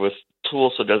help her with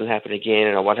tools so it doesn't happen again.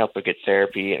 And I want to help her get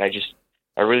therapy. And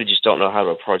I really just don't know how to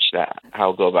approach that,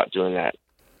 how to go about doing that.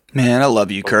 Man, I love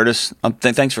you, Curtis.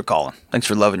 Thanks for calling. Thanks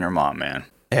for loving your mom, man.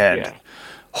 And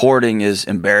hoarding is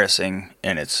embarrassing,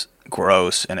 and it's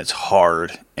gross, and it's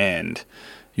hard, and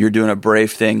you're doing a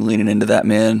brave thing leaning into that,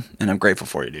 man, and I'm grateful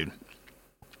for you, dude.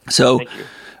 So,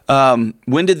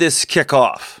 when did this kick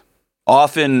off?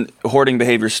 Often, hoarding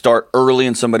behaviors start early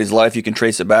in somebody's life. You can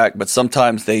trace it back, but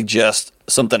sometimes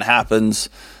something happens.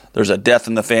 There's a death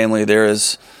in the family. There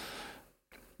is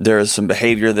some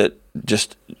behavior that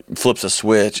just flips a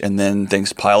switch, and then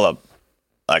things pile up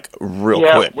like real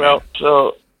quick. Yeah, well,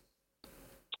 so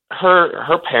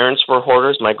her parents were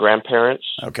hoarders, my grandparents.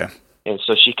 Okay. And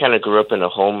so she kind of grew up in a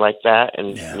home like that.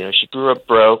 And, you know, she grew up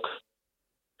broke.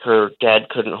 Her dad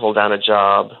couldn't hold down a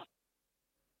job.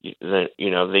 She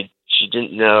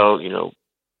didn't know,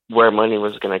 where money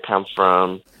was going to come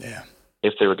from. Yeah.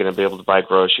 If they were going to be able to buy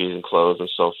groceries and clothes and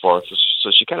so forth.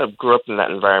 So she kind of grew up in that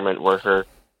environment where her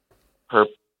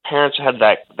parents had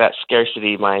that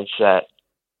scarcity mindset.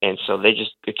 And so they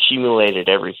just accumulated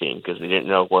everything because they didn't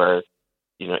know where,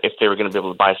 if they were going to be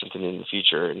able to buy something in the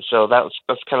future. And so that's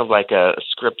kind of like a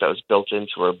script that was built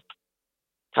into her,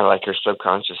 kind of like her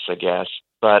subconscious, I guess.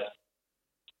 But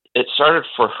it started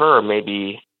for her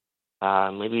maybe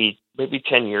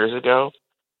 10 years ago,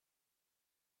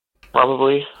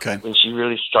 probably, when she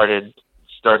really started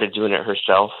doing it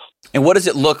herself. And what does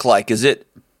it look like? Is it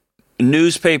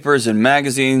newspapers and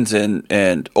magazines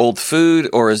and old food,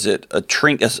 or is it a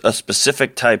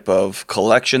specific type of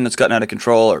collection that's gotten out of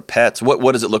control, or pets?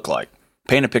 What does it look like?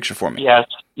 Paint a picture for me. Yeah.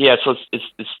 So it's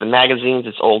the magazines.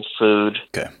 It's old food.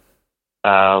 Okay.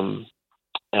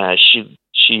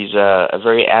 She's a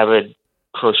very avid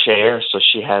crocheter, so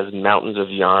she has mountains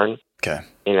of yarn. Okay.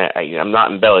 And I'm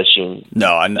not embellishing.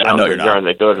 No, I know you're not. Yarn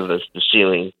that go to the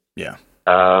ceiling. Yeah.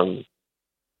 And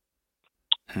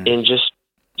just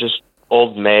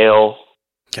old mail.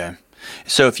 Okay.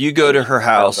 So if you go to her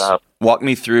house, walk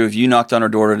me through, if you knocked on her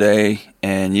door today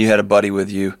and you had a buddy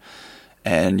with you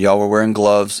and y'all were wearing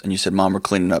gloves and you said, Mom, we're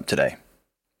cleaning up today,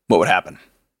 what would happen?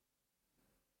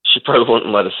 She probably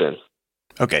wouldn't let us in.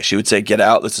 Okay. She would say, get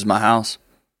out. This is my house.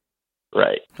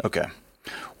 Right. Okay.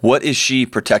 What is she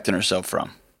protecting herself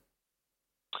from?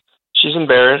 She's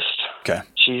embarrassed. Okay.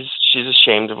 She's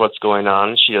ashamed of what's going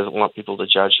on. She doesn't want people to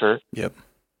judge her. Yep.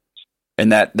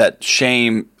 And that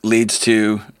shame leads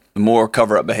to more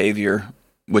cover-up behavior,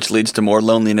 which leads to more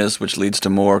loneliness, which leads to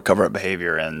more cover-up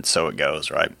behavior, and so it goes,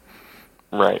 right?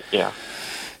 Right, yeah.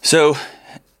 So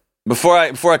before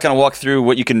I kind of walk through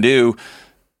what you can do,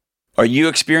 are you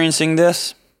experiencing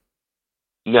this?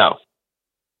 No,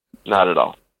 not at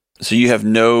all. So you have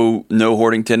no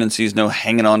hoarding tendencies, no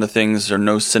hanging on to things, or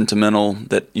no sentimental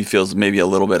that you feel is maybe a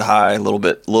little bit high, a little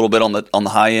bit on the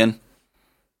high end?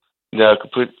 No,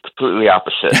 completely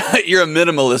opposite. You're a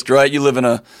minimalist, right? You live in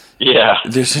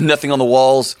there's nothing on the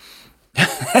walls.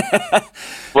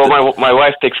 Well, my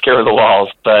wife takes care of the walls,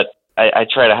 but I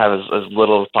try to have as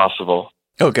little as possible.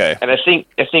 Okay. And I think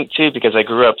too, because I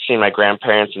grew up seeing my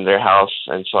grandparents in their house,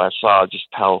 and so I saw just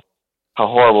how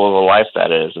horrible of a life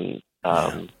that is, and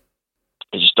I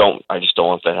just don't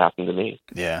want that to happen to me.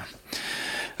 Yeah.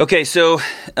 Okay, so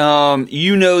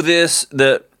this,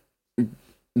 that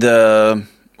the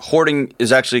hoarding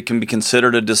can be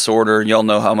considered a disorder. Y'all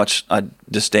know how much I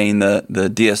disdain the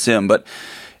DSM, but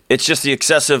it's just the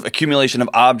excessive accumulation of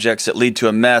objects that lead to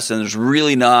a mess, and there's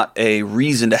really not a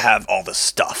reason to have all this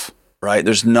stuff, right?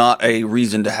 There's not a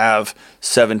reason to have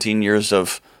 17 years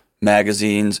of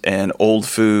magazines and old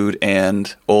food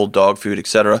and old dog food,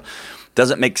 etc.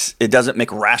 It doesn't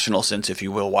make rational sense, if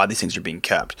you will, why these things are being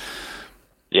kept.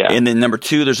 Yeah. And then number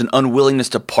two, there's an unwillingness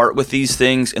to part with these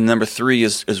things. And number three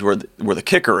is where the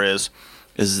kicker is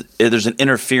is there's an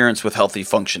interference with healthy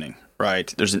functioning,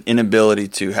 right? There's an inability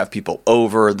to have people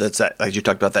over. That's that, like you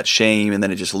talked about, that shame, and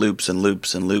then it just loops and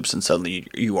loops and loops, and suddenly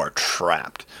you are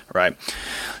trapped, right?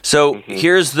 So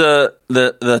here's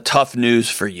the tough news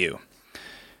for you.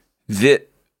 The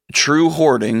true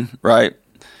hoarding, right,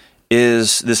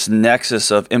 is this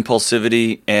nexus of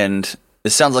impulsivity, and it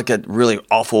sounds like a really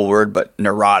awful word, but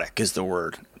neurotic is the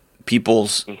word.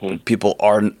 People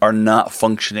are not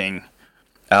functioning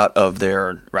out of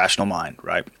their rational mind,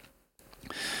 right?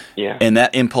 Yeah. And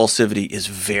that impulsivity is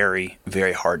very,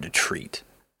 very hard to treat.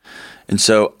 And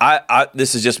so I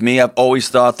this is just me. I've always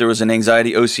thought there was an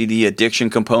anxiety, OCD, addiction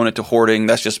component to hoarding.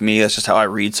 That's just me. That's just how I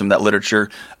read some of that literature.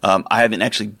 I haven't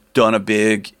actually done a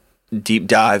big deep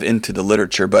dive into the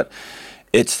literature, but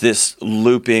it's this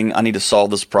looping, I need to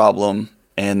solve this problem,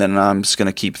 and then I'm just going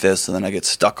to keep this, and then I get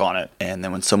stuck on it. And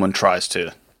then when someone tries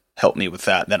to help me with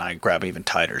that, then I grab even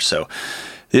tighter. So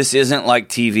this isn't like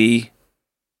TV.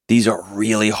 These are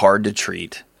really hard to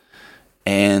treat.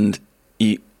 And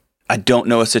I don't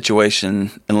know a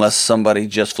situation, unless somebody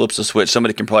just flips a switch.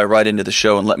 Somebody can probably write into the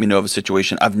show and let me know of a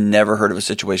situation. I've never heard of a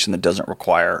situation that doesn't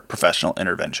require professional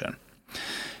intervention.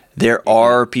 There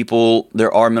are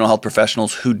mental health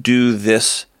professionals who do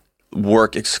this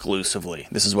work exclusively.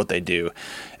 This is what they do.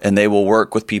 And they will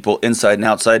work with people inside and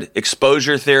outside.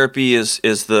 Exposure therapy is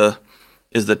the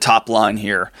top line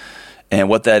here. And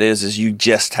what that is you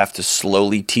just have to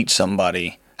slowly teach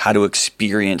somebody how to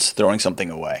experience throwing something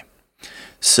away.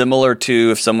 Similar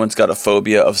to if someone's got a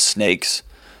phobia of snakes,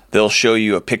 they'll show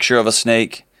you a picture of a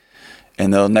snake,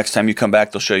 and next time you come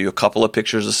back, they'll show you a couple of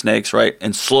pictures of snakes, right?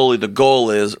 And slowly the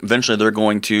goal is eventually they're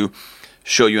going to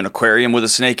show you an aquarium with a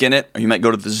snake in it, or you might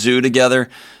go to the zoo together.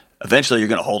 Eventually you're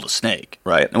going to hold a snake,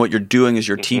 right? And what you're doing is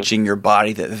you're teaching your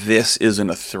body that this isn't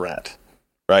a threat,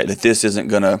 right? That this isn't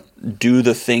going to do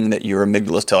the thing that your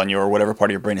amygdala is telling you, or whatever part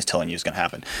of your brain is telling you is going to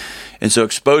happen. And so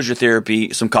exposure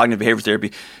therapy, some cognitive behavior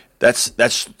therapy, that's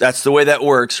the way that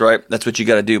works, right? That's what you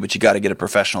got to do, but you got to get a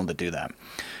professional to do that.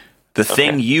 The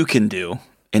thing you can do,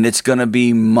 and it's going to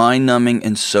be mind-numbing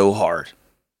and so hard,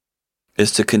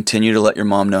 is to continue to let your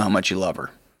mom know how much you love her.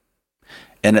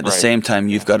 And at the same time,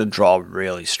 you've got to draw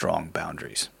really strong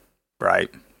boundaries,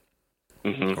 right?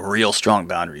 Real strong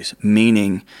boundaries,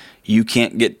 meaning you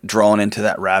can't get drawn into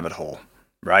that rabbit hole,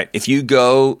 right? If you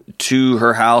go to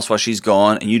her house while she's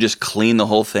gone and you just clean the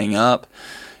whole thing up,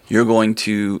 you're going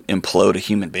to implode a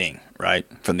human being, right?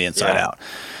 From the inside out.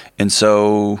 And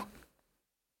so,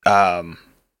 will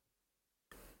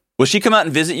she come out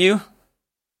and visit you?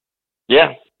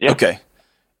 Yeah. Okay.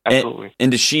 Absolutely.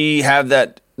 And does she have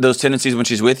those tendencies when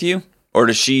she's with you? Or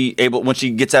when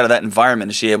she gets out of that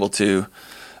environment, is she able to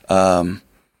come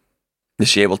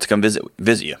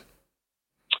visit you?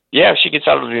 Yeah, if she gets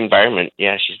out of the environment,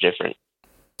 she's different.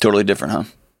 Totally different, huh?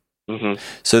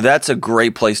 So that's a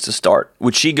great place to start.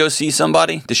 Would she go see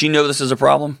somebody? Does she know this is a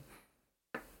problem?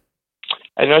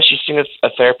 I know she's seen a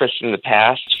therapist in the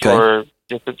past for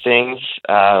different things.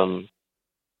 I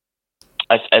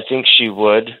think she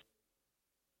would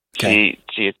see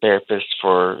a therapist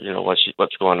for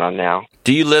what's going on now.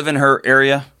 Do you live in her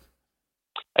area?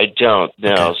 I don't.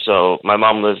 No. Okay. So my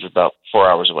mom lives about 4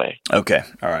 hours away. Okay.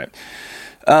 All right.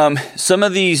 Some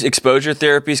of these exposure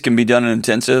therapies can be done in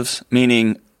intensives,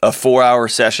 meaning a 4-hour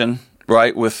session,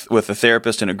 right, with a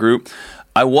therapist in a group.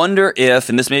 I wonder if,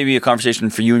 and this may be a conversation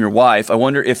for you and your wife, I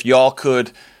wonder if y'all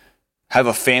could have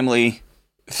a family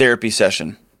therapy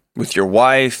session with your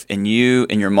wife and you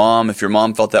and your mom, if your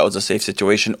mom felt that was a safe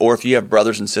situation, or if you have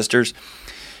brothers and sisters.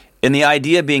 And the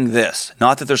idea being this,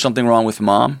 not that there's something wrong with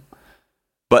mom,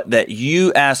 but that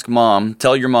you ask mom,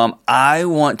 tell your mom, I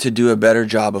want to do a better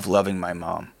job of loving my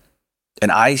mom.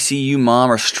 And I see you,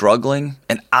 mom, are struggling,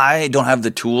 and I don't have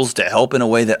the tools to help in a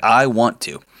way that I want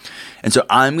to. And so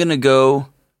I'm going to go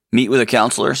meet with a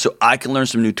counselor so I can learn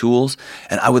some new tools,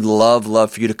 and I would love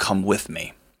for you to come with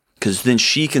me, because then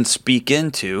she can speak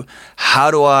into,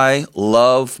 how do I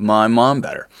love my mom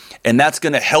better? And that's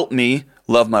going to help me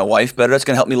love my wife better. That's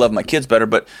going to help me love my kids better.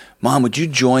 But mom, would you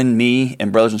join me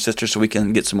and brothers and sisters so we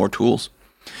can get some more tools?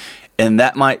 And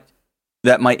that might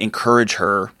encourage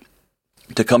her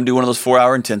to come do one of those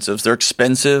 4-hour intensives. They're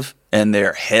expensive and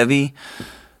they're heavy,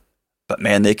 but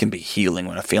man, they can be healing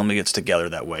when a family gets together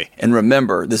that way. And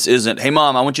remember, this isn't, hey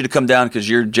mom, I want you to come down because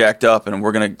you're jacked up and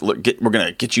we're gonna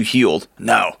get you healed.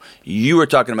 No, you are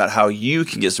talking about how you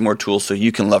can get some more tools so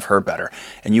you can love her better,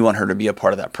 and you want her to be a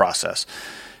part of that process.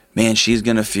 Man, she's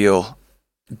gonna feel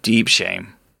deep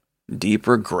shame, deep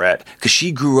regret, because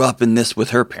she grew up in this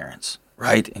with her parents.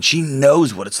 Right? And she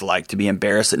knows what it's like to be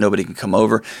embarrassed that nobody can come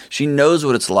over. She knows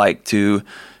what it's like to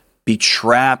be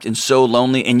trapped and so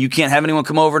lonely, and you can't have anyone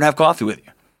come over and have coffee with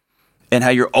you. And how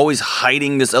you're always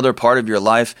hiding this other part of your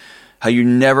life, how you're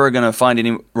never going to find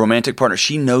any romantic partner.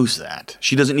 She knows that.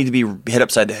 She doesn't need to be hit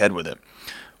upside the head with it.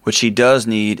 What she does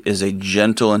need is a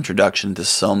gentle introduction to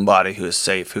somebody who is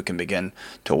safe, who can begin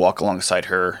to walk alongside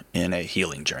her in a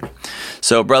healing journey.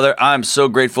 So, brother, I'm so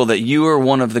grateful that you are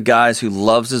one of the guys who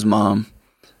loves his mom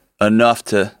enough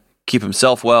to keep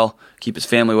himself well, keep his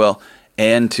family well,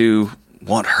 and to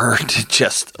want her to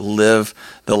just live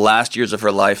the last years of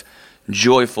her life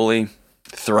joyfully,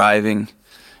 thriving,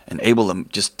 and able to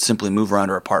just simply move around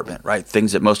her apartment, right?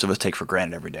 Things that most of us take for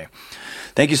granted every day.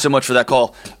 Thank you so much for that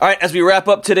call. All right, as we wrap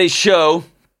up today's show,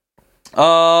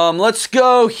 let's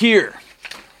go here.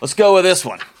 Let's go with this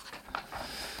one.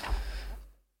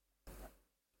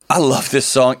 I love this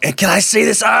song. And can I say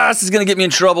this? This is going to get me in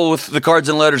trouble with the cards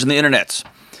and letters and the internets.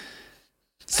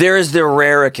 There is the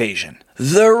rare occasion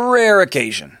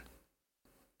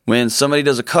when somebody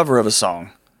does a cover of a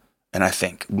song, and I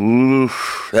think, ooh,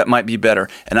 that might be better.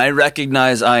 And I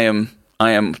recognize I am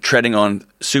treading on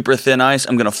super thin ice.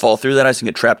 I'm going to fall through that ice and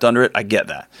get trapped under it. I get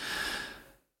that.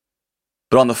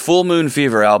 But on the Full Moon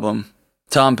Fever album,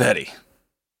 Tom Petty,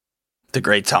 the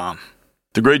great Tom,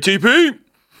 the great TP,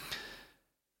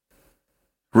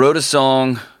 wrote a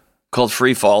song called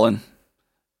Free Fallin'.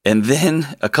 And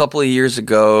then a couple of years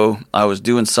ago, I was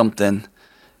doing something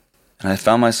and I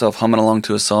found myself humming along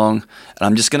to a song. And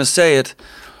I'm just going to say it.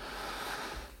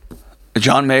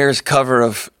 John Mayer's cover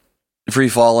of Free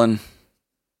Fallin'.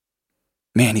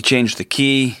 Man, he changed the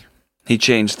key. He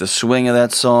changed the swing of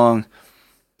that song.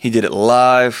 He did it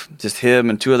live. Just him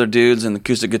and two other dudes and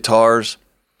acoustic guitars.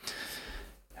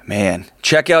 Man,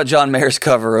 check out John Mayer's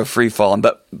cover of Free Fallin'.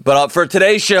 But for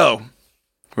today's show,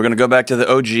 we're going to go back to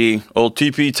the OG, old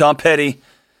TP, Tom Petty,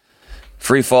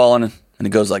 Free Fallin', and it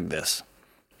goes like this.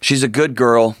 She's a good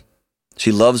girl.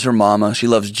 She loves her mama. She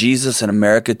loves Jesus and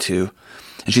America too.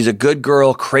 And she's a good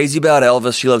girl, crazy about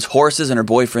Elvis. She loves horses and her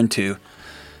boyfriend too.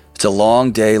 It's a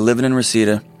long day living in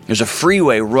Reseda. There's a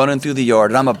freeway running through the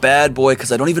yard, and I'm a bad boy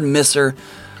because I don't even miss her.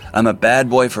 I'm a bad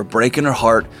boy for breaking her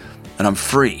heart, and I'm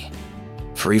free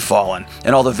falling.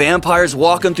 And all the vampires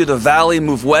walking through the valley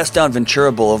move west down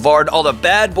Ventura Boulevard. All the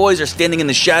bad boys are standing in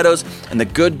the shadows, and the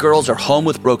good girls are home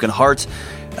with broken hearts.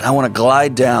 And I want to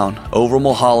glide down over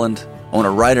Mulholland. I want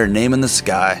to write her name in the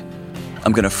sky.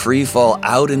 I'm going to free fall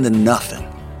out into nothing.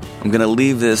 I'm going to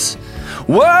leave this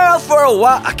world for a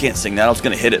while. I can't sing that. I was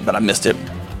going to hit it, but I missed it.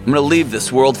 I'm going to leave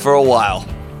this world for a while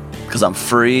because I'm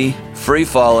free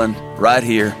falling right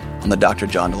here on the Dr.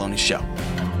 John Deloney Show.